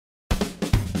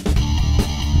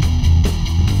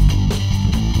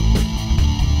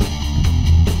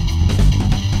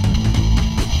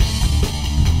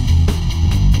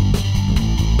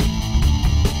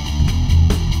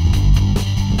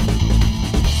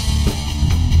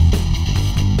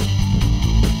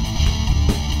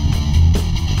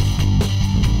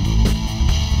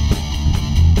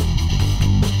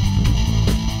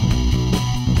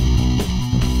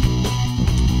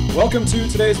Welcome to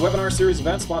today's webinar series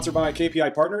event sponsored by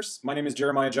KPI Partners. My name is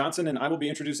Jeremiah Johnson, and I will be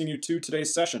introducing you to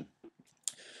today's session.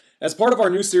 As part of our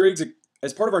new series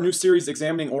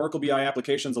examining Oracle BI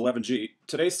Applications 11G,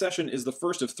 today's session is the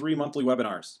first of 3 monthly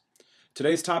webinars.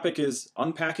 Today's topic is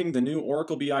Unpacking the New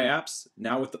Oracle BI Apps,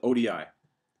 now with the ODI.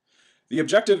 The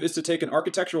objective is to take an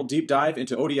architectural deep dive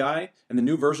into ODI and the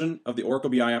new version of the Oracle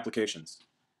BI applications.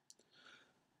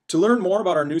 To learn more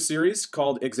about our new series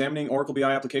called Examining Oracle BI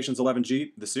Applications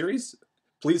 11G, the series,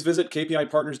 please visit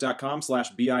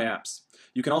kpipartners.com/biapps.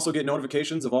 You can also get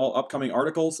notifications of all upcoming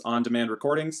articles, on-demand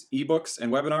recordings, ebooks,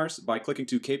 and webinars by clicking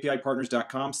to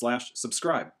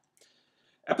kpipartners.com/subscribe.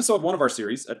 Episode 1 of our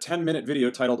series, a 10-minute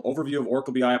video titled Overview of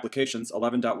Oracle BI Applications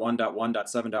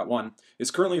 11.1.1.7.1,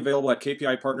 is currently available at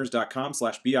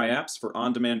kpipartners.com/biapps for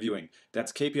on-demand viewing.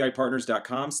 That's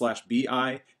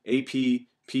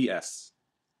kpipartners.com/biapps.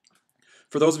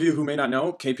 For those of you who may not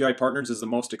know, KPI Partners is the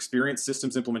most experienced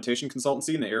systems implementation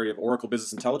consultancy in the area of Oracle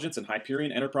Business Intelligence and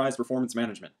Hyperion Enterprise Performance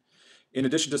Management. In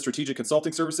addition to strategic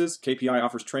consulting services, KPI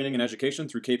offers training and education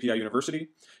through KPI University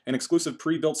and exclusive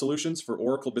pre-built solutions for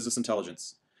Oracle Business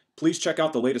Intelligence. Please check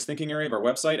out the latest thinking area of our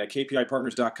website at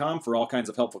kpipartners.com for all kinds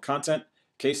of helpful content,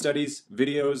 case studies,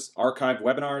 videos, archived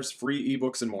webinars, free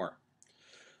ebooks, and more.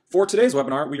 For today's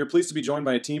webinar, we are pleased to be joined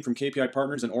by a team from KPI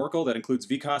Partners and Oracle that includes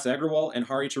Vikas Agrawal and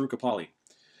Hari Cherukupally.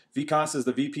 Vikas is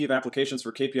the VP of Applications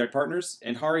for KPI Partners,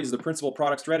 and Hari is the Principal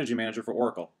Product Strategy Manager for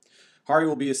Oracle. Hari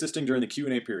will be assisting during the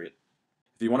Q&A period.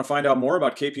 If you want to find out more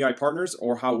about KPI Partners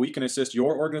or how we can assist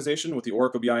your organization with the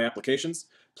Oracle BI applications,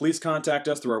 please contact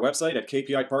us through our website at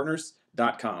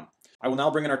kpipartners.com. I will now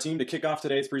bring in our team to kick off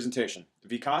today's presentation.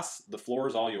 Vikas, the floor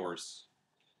is all yours.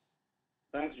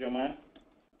 Thanks, Jeremiah.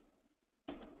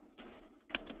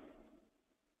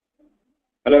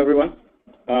 Hello, everyone.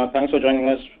 Thanks for joining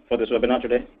us for this webinar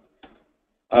today.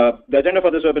 The agenda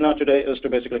for this webinar today is to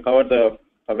basically cover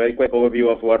a very quick overview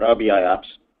of what are BI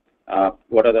apps,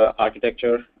 what are the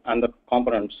architecture and the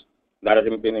components that have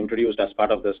been introduced as part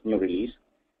of this new release.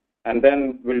 And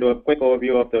then we'll do a quick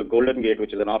overview of the Golden Gate,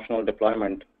 which is an optional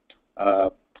deployment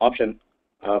option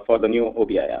for the new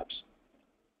OBI apps.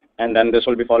 And then this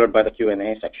will be followed by the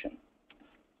Q&A section.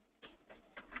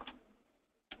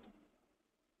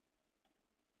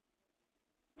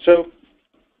 So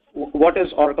what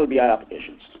is Oracle BI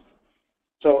Applications?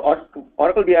 So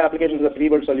Oracle BI Applications is a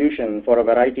pre-built solution for a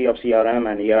variety of CRM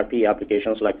and ERP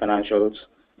applications like financials,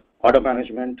 order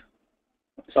management,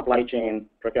 supply chain,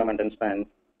 procurement and spend,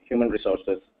 human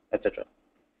resources, etc.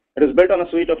 It is built on a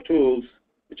suite of tools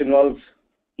which involves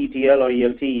ETL or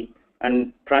ELT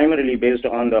and primarily based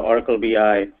on the Oracle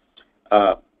BI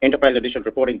Enterprise Edition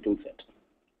reporting toolset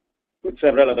with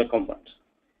several other components.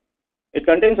 It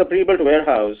contains a pre-built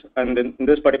warehouse, and in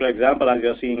this particular example, as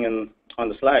you're seeing on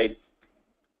the slide,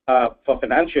 for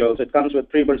financials, it comes with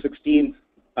pre-built 16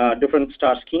 different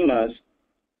star schemas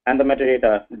and the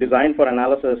metadata designed for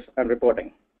analysis and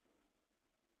reporting.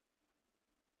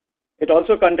 It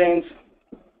also contains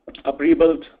a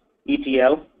pre-built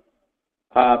ETL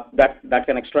that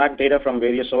can extract data from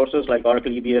various sources like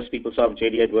Oracle EBS, PeopleSoft,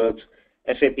 JD Edwards,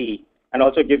 SAP, and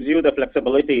also gives you the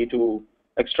flexibility to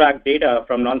extract data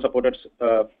from non-supported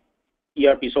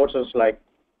ERP sources like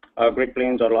Great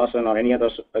Plains or Lawson or any other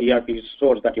ERP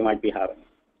source that you might be having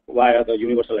via the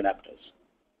universal adapters.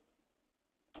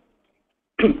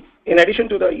 In addition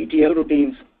to the ETL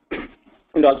routines,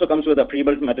 it also comes with a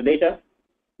pre-built metadata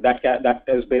that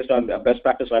is based on the best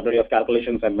practice library of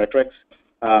calculations and metrics,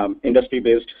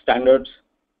 industry-based standards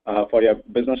for your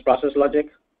business process logic,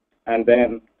 and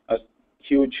then a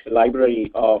huge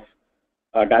library of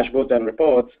dashboards and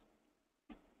reports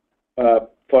for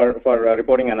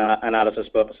reporting and analysis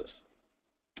purposes.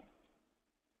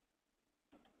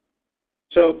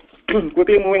 So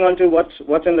quickly moving on to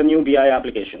what's in the new BI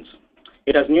applications.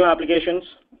 It has new applications,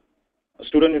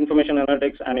 student information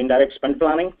analytics and indirect spend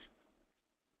planning,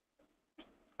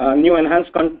 new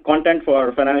enhanced content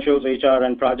for financials, HR,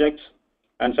 and projects,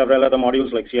 and several other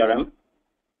modules like CRM.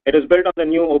 It is built on the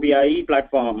new OBIA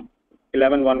platform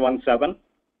 11.1.1.7.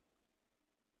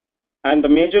 And the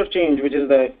major change, which is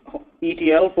the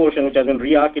ETL portion, which has been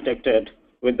re-architected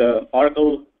with the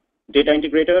Oracle Data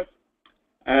Integrator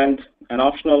and an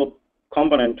optional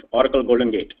component, Oracle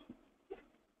Golden Gate.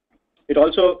 It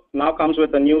also now comes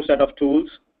with a new set of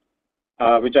tools,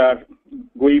 which are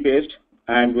GUI-based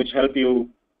and which help you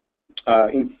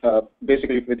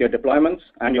basically with your deployments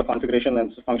and your configuration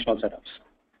and functional setups.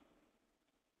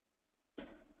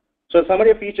 So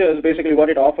summary of features, basically what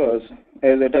it offers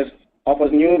is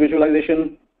offers new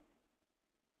visualization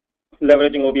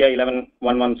leveraging OBIA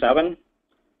 11.1.1.7,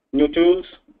 new tools,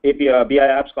 BI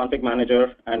Apps Config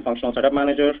Manager and Functional Setup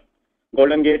Manager,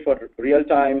 Golden Gate for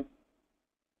real-time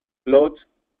loads,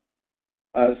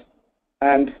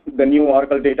 and the new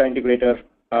Oracle Data Integrator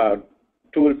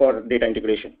tool for data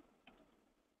integration.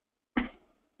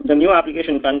 The new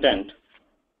application content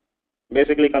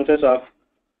basically consists of,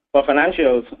 for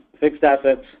financials, fixed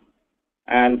assets,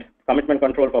 and commitment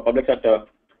control for public sector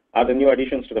are the new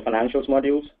additions to the financials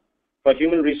modules. For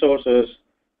human resources,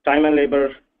 time and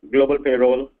labor, global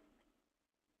payroll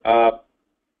are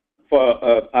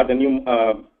the new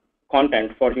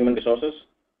content for human resources.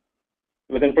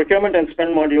 Within procurement and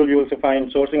spend module, you will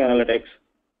find sourcing analytics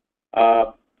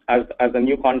as the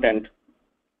new content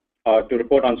to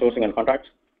report on sourcing and contracts.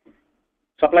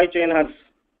 Supply chain has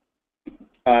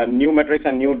new metrics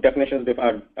and new definitions,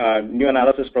 new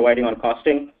analysis providing on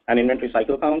costing and inventory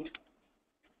cycle count.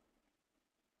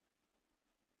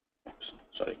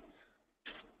 Sorry.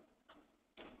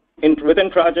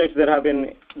 Within projects, there have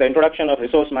been the introduction of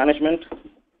resource management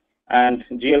and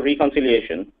GL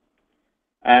reconciliation.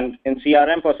 And in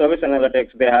CRM for service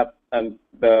analytics, they have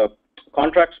the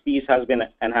contracts piece has been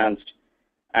enhanced,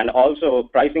 and also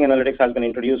pricing analytics has been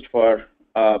introduced for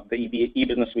the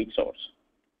e-business suite source.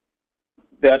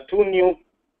 There are two new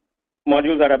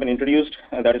modules that have been introduced,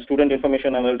 that is student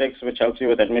information analytics, which helps you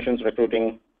with admissions,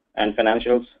 recruiting, and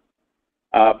financials.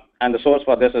 And the source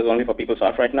for this is only for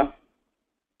PeopleSoft right now.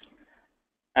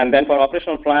 And then for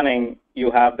operational planning,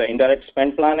 you have the indirect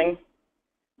spend planning,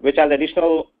 which has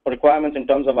additional requirements in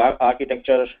terms of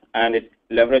architecture, and it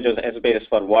leverages SBase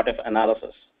for what-if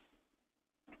analysis.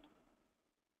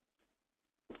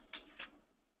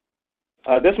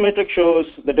 This matrix shows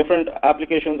the different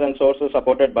applications and sources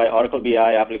supported by Oracle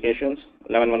BI applications,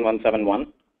 11.11.7.1.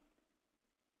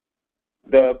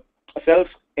 The cells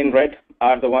in red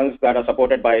are the ones that are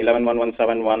supported by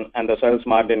 11.11.7.1, and the cells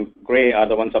marked in gray are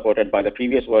the ones supported by the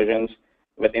previous versions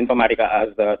with Informatica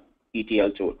as the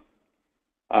ETL tool.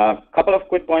 A couple of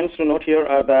quick points to note here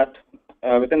are that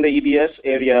within the EBS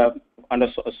area, under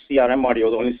CRM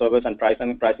modules, only service and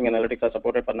pricing analytics are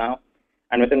supported for now.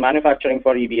 And within manufacturing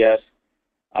for EBS,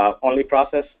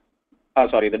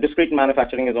 the discrete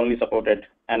manufacturing is only supported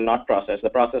and not process. The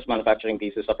process manufacturing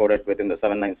piece is supported within the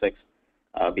 796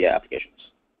 BI applications.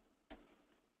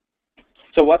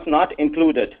 So what's not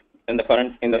included in the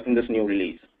current in this new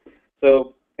release?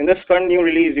 So in this current new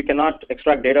release, you cannot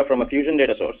extract data from a Fusion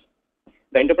data source.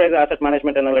 The enterprise asset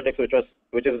management analytics, which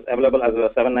is available as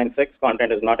a 796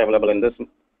 content, is not available in this in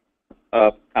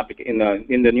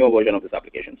the newer version of this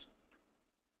applications.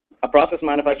 A process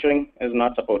manufacturing is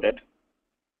not supported.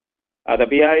 The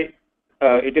BI,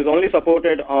 it is only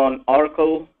supported on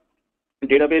Oracle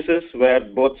databases, where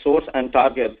both source and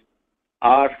target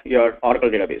are your Oracle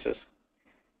databases.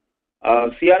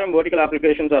 CRM vertical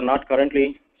applications are not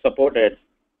currently supported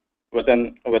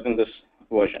within this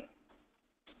version.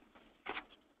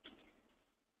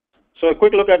 So a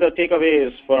quick look at the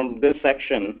takeaways from this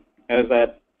section is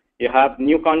that you have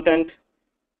new content,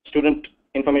 student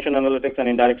information analytics and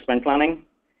indirect spend planning,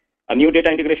 a new data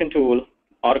integration tool,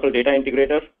 Oracle Data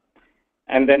Integrator,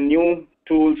 and then new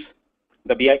tools,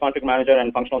 the BI Config Manager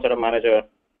and Functional Setup Manager,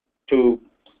 to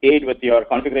aid with your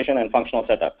configuration and functional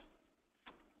setup.